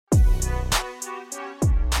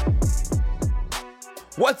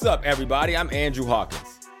What's up, everybody? I'm Andrew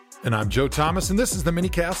Hawkins. And I'm Joe Thomas, and this is the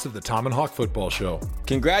minicast of the Tom and Hawk Football Show.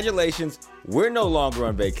 Congratulations, we're no longer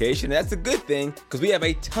on vacation. That's a good thing because we have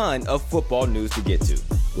a ton of football news to get to.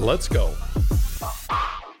 Let's go.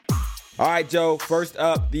 All right, Joe, first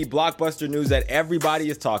up, the blockbuster news that everybody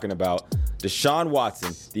is talking about. Deshaun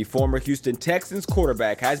Watson, the former Houston Texans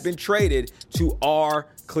quarterback, has been traded to our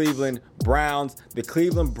Cleveland Browns. The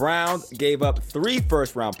Cleveland Browns gave up 3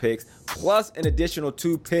 first-round picks plus an additional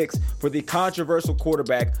 2 picks for the controversial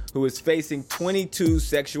quarterback who is facing 22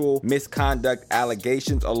 sexual misconduct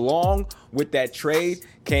allegations. Along with that trade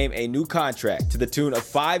came a new contract to the tune of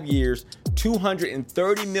 5 years,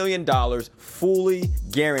 $230 million, fully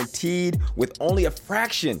guaranteed, with only a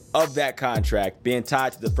fraction of that contract being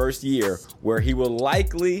tied to the first year, where he will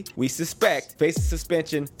likely, we suspect, face a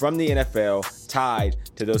suspension from the NFL tied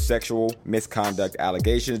to those sexual misconduct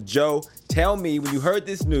allegations. Joe, tell me, when you heard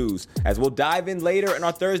this news, as we'll dive in later in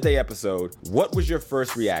our Thursday episode, what was your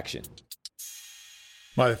first reaction?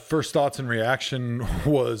 My first thoughts and reaction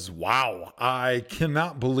was, wow, I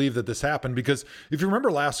cannot believe that this happened. Because if you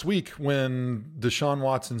remember last week when Deshaun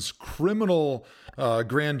Watson's criminal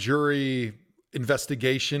grand jury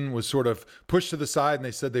investigation was sort of pushed to the side and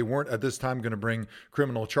they said they weren't at this time going to bring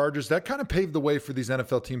criminal charges, that kind of paved the way for these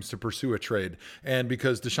NFL teams to pursue a trade. And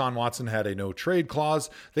because Deshaun Watson had a no trade clause,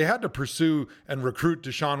 they had to pursue and recruit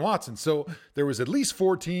Deshaun Watson. So there was at least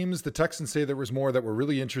 4 teams. The Texans say there was more that were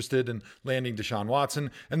really interested in landing Deshaun Watson.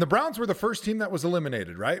 And the Browns were the first team that was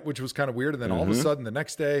eliminated, right? Which was kind of weird. And then all of a sudden the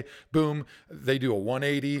next day, boom, they do a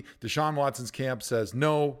 180. Deshaun Watson's camp says,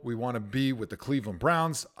 no, we want to be with the Cleveland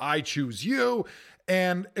Browns. I choose you.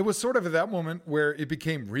 And it was sort of at that moment where it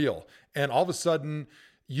became real. And all of a sudden,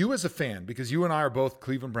 you as a fan, because you and I are both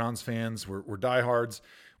Cleveland Browns fans, we're diehards,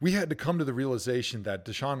 we had to come to the realization that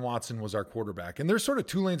Deshaun Watson was our quarterback. And there's sort of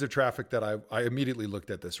 2 lanes of traffic that I immediately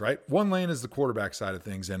looked at this, right? One lane is the quarterback side of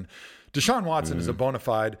things. And Deshaun Watson is a bona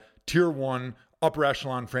fide tier 1 upper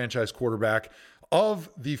echelon franchise quarterback. Of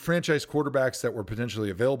the franchise quarterbacks that were potentially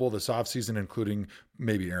available this offseason, including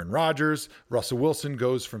maybe Aaron Rodgers, Russell Wilson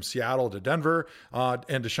goes from Seattle to Denver, and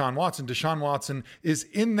Deshaun Watson. Deshaun Watson is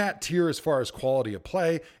in that tier as far as quality of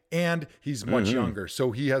play, and he's much younger.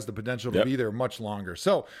 So he has the potential to be there much longer.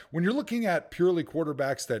 So when you're looking at purely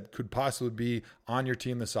quarterbacks that could possibly be on your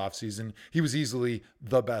team this offseason, he was easily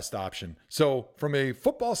the best option. So from a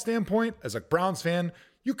football standpoint, as a Browns fan,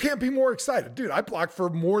 you can't be more excited. Dude, I blocked for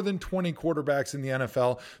more than 20 quarterbacks in the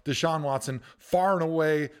NFL. Deshaun Watson, far and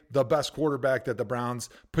away the best quarterback that the Browns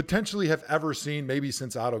potentially have ever seen, maybe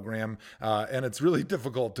since Otto Graham. And it's really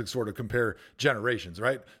difficult to sort of compare generations,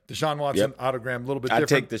 right? Deshaun Watson, Otto Graham, a little bit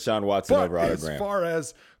different. I take Deshaun Watson over Otto Graham. As far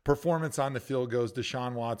as performance on the field goes,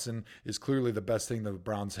 Deshaun Watson is clearly the best thing the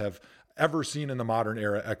Browns have ever seen in the modern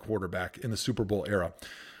era at quarterback, in the Super Bowl era.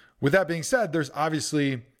 With that being said, there's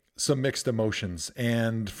obviously some mixed emotions.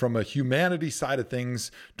 And from a humanity side of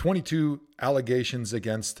things, 22 allegations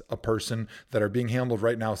against a person that are being handled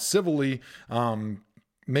right now civilly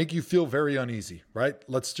make you feel very uneasy, right?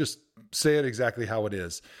 Let's just say it exactly how it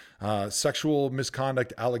is. Sexual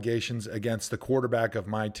misconduct allegations against the quarterback of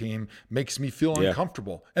my team makes me feel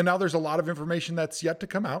uncomfortable. And now there's a lot of information that's yet to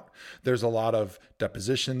come out. There's a lot of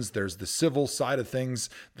depositions. There's the civil side of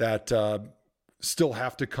things that still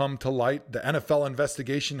have to come to light. The NFL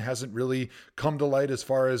investigation hasn't really come to light as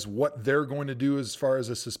far as what they're going to do as far as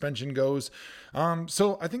a suspension goes.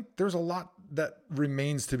 So I think there's a lot that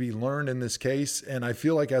remains to be learned in this case. And I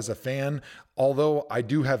feel like as a fan, although I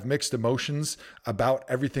do have mixed emotions about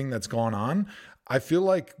everything that's gone on, I feel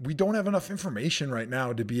like we don't have enough information right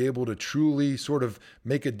now to be able to truly sort of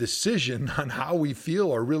make a decision on how we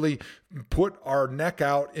feel or really put our neck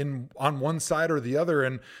out on one side or the other.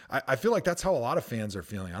 And I feel like that's how a lot of fans are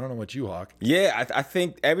feeling. I don't know what you, Hawk. Yeah, I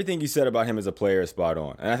think everything you said about him as a player is spot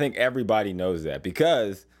on. And I think everybody knows that,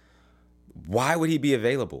 because why would he be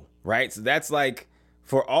available, right? So that's like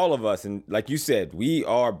for all of us. And like you said, we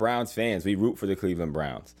are Browns fans. We root for the Cleveland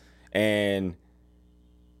Browns. And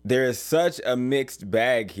there is such a mixed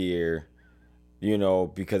bag here,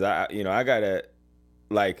 because I gotta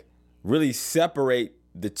really separate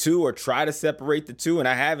the two, or try to separate the two. And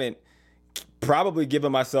I haven't probably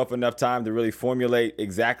given myself enough time to really formulate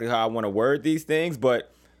exactly how I want to word these things.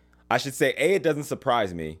 But I should say, it doesn't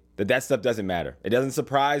surprise me that stuff doesn't matter. It doesn't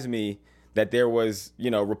surprise me that there was,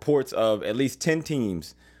 reports of at least 10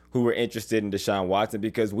 teams who were interested in Deshaun Watson,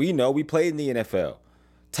 because we played in the NFL.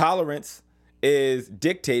 Tolerance is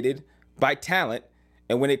dictated by talent.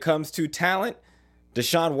 And when it comes to talent,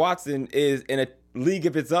 Deshaun Watson is in a league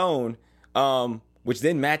of its own, which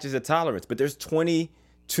then matches the tolerance. But there's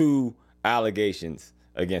 22 allegations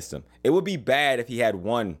against him. It would be bad if he had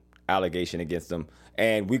one allegation against him,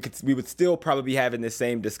 and we would still probably be having this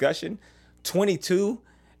same discussion. 22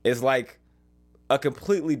 is like a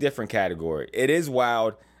completely different category. It is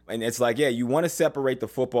wild, and it's like, yeah, you want to separate the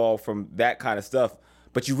football from that kind of stuff,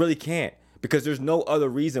 but you really can't, because there's no other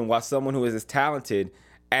reason why someone who is as talented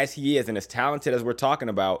as he is and as talented as we're talking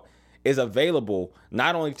about is available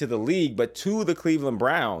not only to the league, but to the Cleveland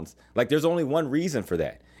Browns. Like, there's only one reason for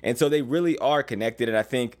that. And so they really are connected. And I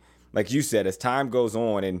think, like you said, as time goes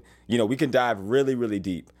on and, we can dive really, really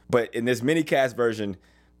deep. But in this minicast version,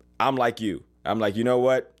 I'm like you. I'm like, you know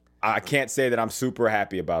what? I can't say that I'm super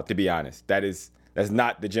happy about, to be honest. That's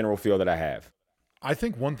not the general feel that I have. I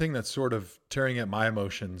think one thing that's sort of tearing at my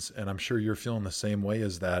emotions, and I'm sure you're feeling the same way,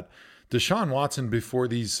 is that Deshaun Watson, before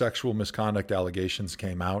these sexual misconduct allegations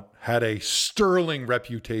came out, had a sterling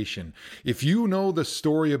reputation. If you know the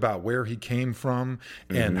story about where he came from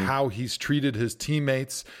and how he's treated his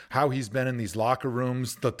teammates, how he's been in these locker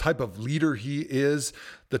rooms, the type of leader he is,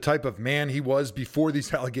 the type of man he was before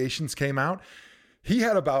these allegations came out, he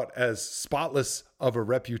had about as spotless of a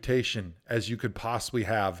reputation as you could possibly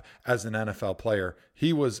have as an NFL player.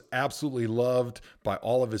 He was absolutely loved by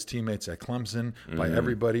all of his teammates at Clemson, by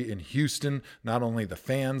everybody in Houston, not only the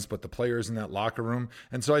fans, but the players in that locker room.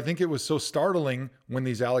 And so I think it was so startling when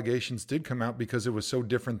these allegations did come out, because it was so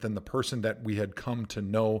different than the person that we had come to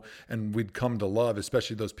know and we'd come to love,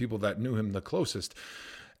 especially those people that knew him the closest.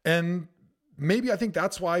 And maybe I think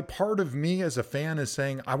that's why part of me as a fan is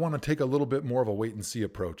saying I want to take a little bit more of a wait and see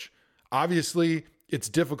approach. Obviously, it's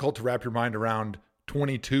difficult to wrap your mind around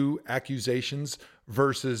 22 accusations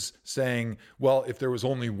versus saying, well, if there was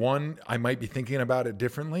only one, I might be thinking about it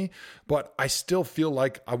differently. But I still feel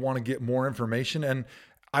like I want to get more information. And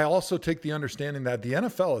I also take the understanding that the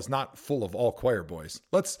NFL is not full of all choir boys.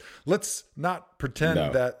 Let's not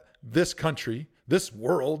pretend that this country, this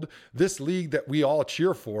world, this league that we all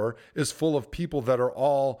cheer for is full of people that are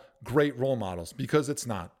all great role models, because it's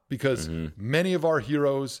not. Because many of our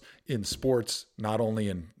heroes in sports, not only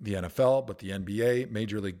in the NFL, but the NBA,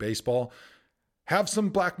 Major League Baseball, have some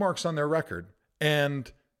black marks on their record.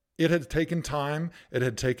 And it had taken time, it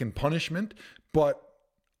had taken punishment, but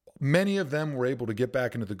many of them were able to get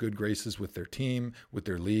back into the good graces with their team, with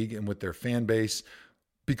their league, and with their fan base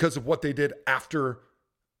because of what they did after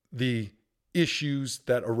the issues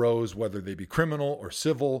that arose, whether they be criminal or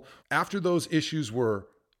civil. After those issues were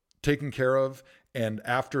taken care of and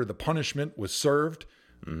after the punishment was served,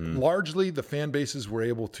 largely the fan bases were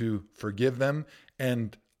able to forgive them.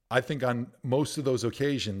 And I think on most of those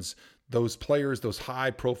occasions, those players, those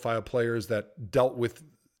high profile players that dealt with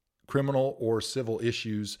criminal or civil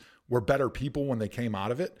issues, were better people when they came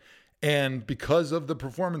out of it. And because of the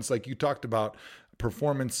performance, like you talked about,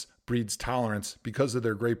 performance breeds tolerance. Because of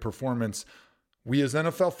their great performance, we as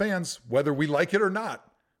NFL fans, whether we like it or not,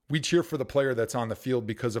 we cheer for the player that's on the field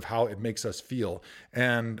because of how it makes us feel.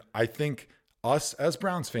 And I think us as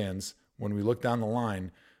Browns fans, when we look down the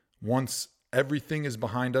line, once everything is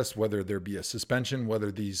behind us, whether there be a suspension,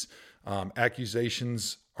 whether these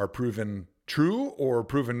accusations are proven true or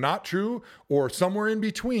proven not true, or somewhere in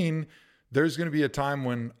between, there's going to be a time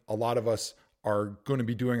when a lot of us are going to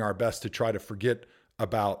be doing our best to try to forget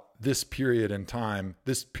about this period in time,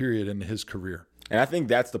 this period in his career. And I think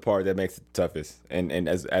that's the part that makes it toughest. And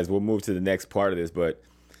as we'll move to the next part of this, but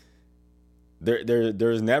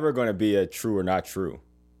there's never going to be a true or not true,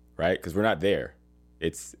 right? Because we're not there.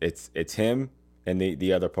 It's him and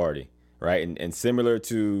the other party, right? And similar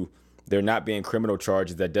to there not being criminal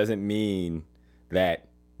charges, that doesn't mean that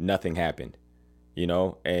nothing happened,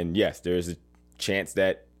 And yes, there's a chance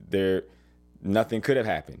that nothing could have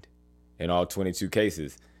happened in all 22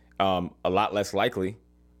 cases. A lot less likely.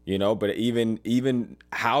 But even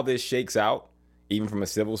how this shakes out, even from a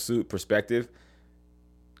civil suit perspective,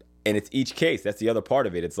 and it's each case. That's the other part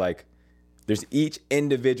of it. It's like there's each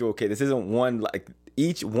individual case. This isn't one, like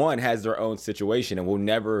each one has their own situation, and we'll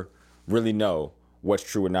never really know what's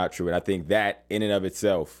true or not true. And I think that in and of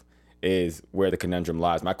itself is where the conundrum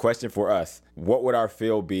lies. My question for us, what would our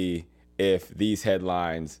feel be if these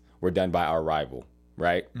headlines were done by our rival,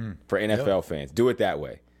 right? For NFL fans, do it that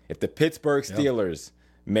way. If the Pittsburgh Steelers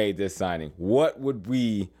made this signing, what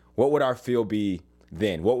would our feel be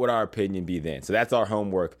then? What would our opinion be then? So that's our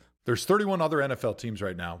homework. There's 31 other NFL teams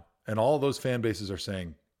right now, and all those fan bases are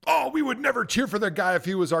saying, oh, we would never cheer for that guy if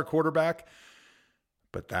he was our quarterback.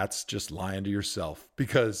 But that's just lying to yourself,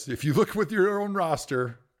 because if you look with your own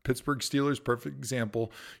roster, Pittsburgh Steelers, perfect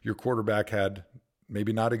example, your quarterback had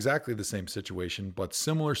maybe not exactly the same situation, but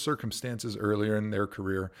similar circumstances earlier in their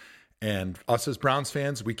career. And us as Browns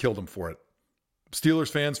fans, we killed him for it.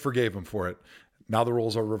 Steelers fans forgave him for it. Now the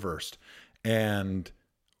roles are reversed. And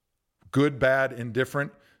good, bad,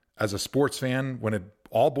 indifferent, as a sports fan, when it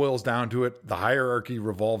all boils down to it, the hierarchy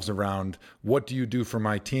revolves around what do you do for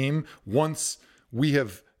my team? Once we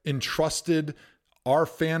have entrusted our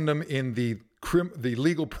fandom in the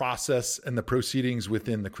legal process and the proceedings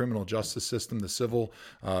within the criminal justice system, the civil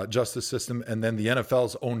justice system, and then the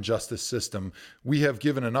NFL's own justice system, we have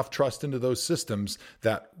given enough trust into those systems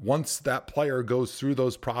that once that player goes through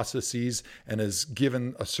those processes and is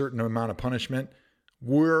given a certain amount of punishment,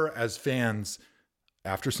 we're, as fans,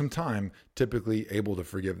 after some time, typically able to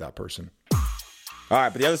forgive that person. All right,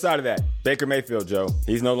 but the other side of that, Baker Mayfield, Joe.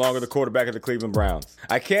 He's no longer the quarterback of the Cleveland Browns.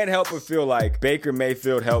 I can't help but feel like Baker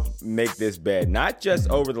Mayfield helped make this bed, not just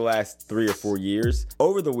over the last 3 or 4 years,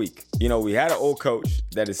 over the week. You know, we had an old coach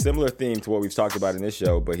that is similar theme to what we've talked about in this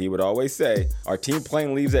show, but he would always say, our team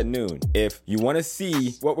plane leaves at noon. If you want to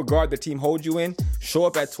see what regard the team holds you in, show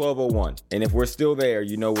up at 12:01. And if we're still there,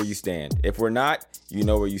 you know where you stand. If we're not, you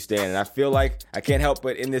know where you stand. And I feel like I can't help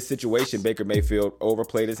but in this situation, Baker Mayfield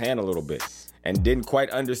overplayed his hand a little bit and didn't quite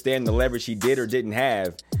understand the leverage he did or didn't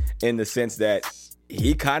have, in the sense that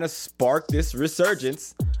he kind of sparked this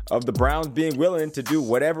resurgence of the Browns being willing to do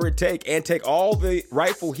whatever it takes and take all the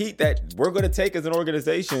rightful heat that we're going to take as an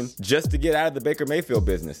organization just to get out of the Baker Mayfield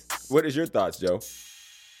business. What is your thoughts, Joe?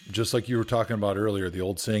 Just like you were talking about earlier, the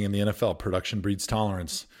old saying in the NFL, production breeds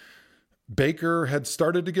tolerance. Baker had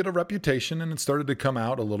started to get a reputation, and it started to come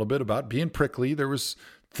out a little bit about being prickly. There was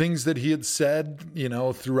things that he had said, you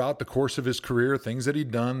know, throughout the course of his career, things that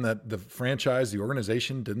he'd done that the franchise, the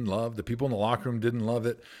organization didn't love, the people in the locker room didn't love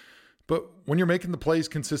it. But when you're making the plays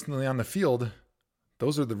consistently on the field,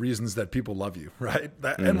 those are the reasons that people love you, right?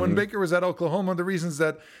 And when Baker was at Oklahoma, the reasons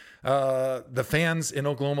that the fans in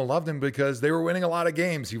Oklahoma loved him, because they were winning a lot of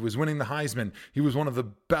games. He was winning the Heisman. He was one of the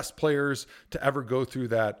best players to ever go through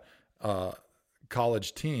that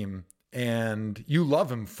college team. And you love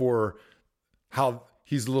him for how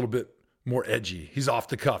he's a little bit more edgy. He's off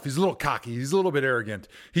the cuff. He's a little cocky. He's a little bit arrogant.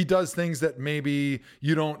 He does things that maybe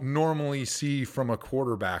you don't normally see from a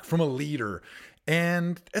quarterback, from a leader.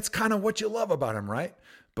 And it's kind of what you love about him, right?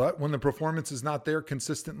 But when the performance is not there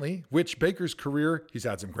consistently, which Baker's career, he's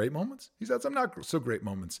had some great moments. He's had some not so great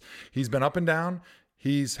moments. He's been up and down.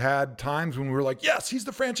 He's had times when we were like, yes, he's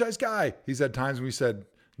the franchise guy. He's had times when we said,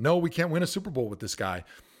 no, we can't win a Super Bowl with this guy.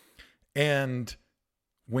 And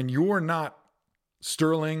when you're not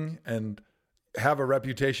sterling and have a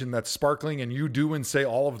reputation that's sparkling and you do and say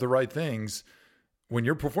all of the right things, when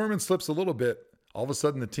your performance slips a little bit, all of a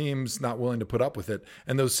sudden the team's not willing to put up with it.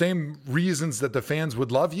 And those same reasons that the fans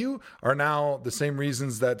would love you are now the same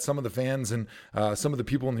reasons that some of the fans and some of the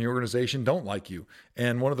people in the organization don't like you.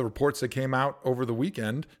 And one of the reports that came out over the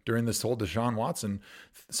weekend during this whole Deshaun Watson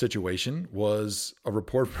situation was a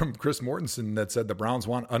report from Chris Mortensen that said the Browns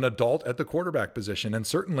want an adult at the quarterback position. And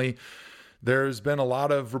certainly there's been a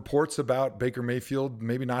lot of reports about Baker Mayfield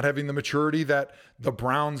maybe not having the maturity that the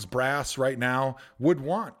Browns brass right now would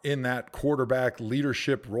want in that quarterback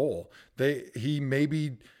leadership role. He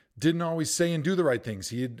maybe didn't always say and do the right things.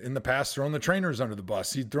 He had in the past thrown the trainers under the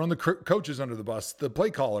bus. He'd thrown the coaches under the bus, the play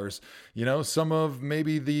callers, you know, some of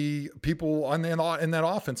maybe the people in that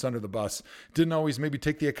offense under the bus. Didn't always maybe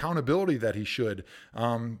take the accountability that he should.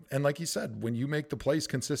 And like he said, when you make the plays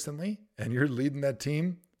consistently and you're leading that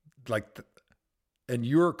team, and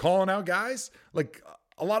you're calling out guys, like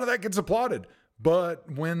a lot of that gets applauded. But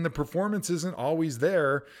when the performance isn't always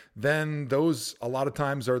there, then those a lot of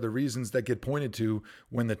times are the reasons that get pointed to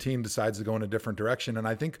when the team decides to go in a different direction. And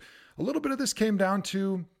I think a little bit of this came down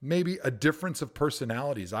to maybe a difference of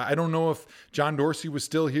personalities. I don't know if John Dorsey was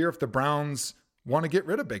still here, if the Browns want to get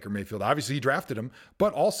rid of Baker Mayfield. Obviously, he drafted him,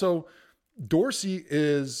 but also Dorsey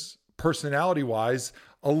is personality-wise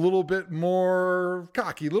a little bit more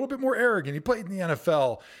cocky, a little bit more arrogant. He played in the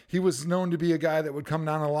NFL. He was known to be a guy that would come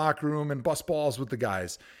down in the locker room and bust balls with the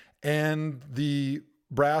guys. And the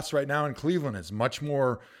brass right now in Cleveland is much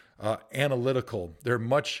more analytical. They're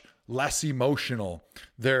much less emotional.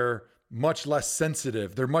 They're much less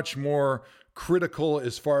sensitive. They're much more critical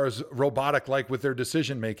as far as robotic-like with their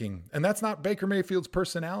decision-making. And that's not Baker Mayfield's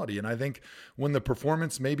personality. And I think when the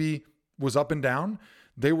performance maybe was up and down,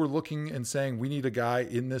 they were looking and saying, we need a guy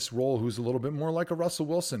in this role who's a little bit more like a Russell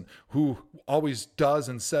Wilson, who always does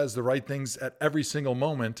and says the right things at every single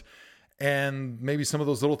moment. And maybe some of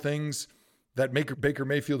those little things that make Baker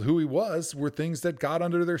Mayfield who he was were things that got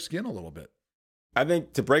under their skin a little bit. I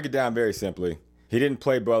think to break it down very simply, he didn't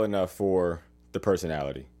play well enough for the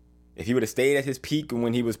personality. If he would have stayed at his peak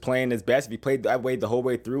when he was playing his best, if he played that way the whole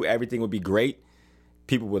way through, everything would be great.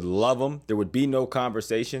 People would love him. There would be no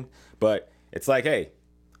conversation. But it's like, hey,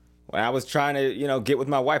 when I was trying to, get with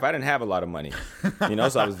my wife, I didn't have a lot of money,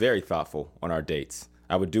 so I was very thoughtful on our dates.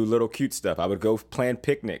 I would do little cute stuff. I would go plan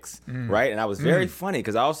picnics, right? And I was very funny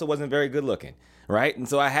because I also wasn't very good looking, right? And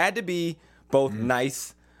so I had to be both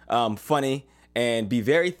nice, funny, and be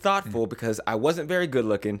very thoughtful because I wasn't very good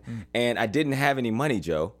looking and I didn't have any money,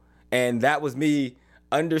 Joe. And that was me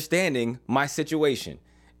understanding my situation.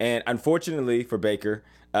 And unfortunately for Baker,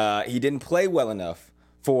 he didn't play well enough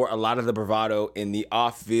for a lot of the bravado in the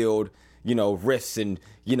off-field, riffs and,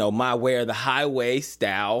 my way or the highway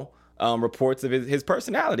style reports of his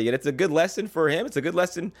personality. And it's a good lesson for him. It's a good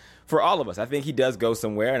lesson for all of us. I think he does go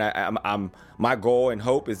somewhere. And I'm my goal and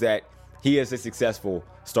hope is that he is a successful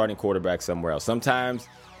starting quarterback somewhere else. Sometimes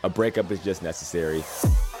a breakup is just necessary.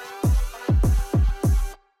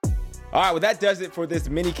 All right, well, that does it for this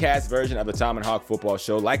mini-cast version of the Tom and Hawk Football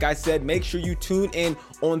Show. Like I said, make sure you tune in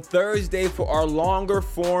on Thursday for our longer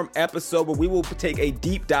form episode where we will take a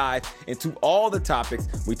deep dive into all the topics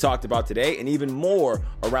we talked about today and even more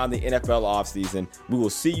around the NFL offseason. We will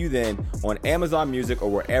see you then on Amazon Music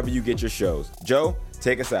or wherever you get your shows. Joe,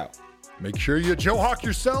 take us out. Make sure you Joe Hawk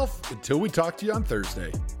yourself until we talk to you on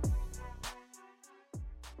Thursday.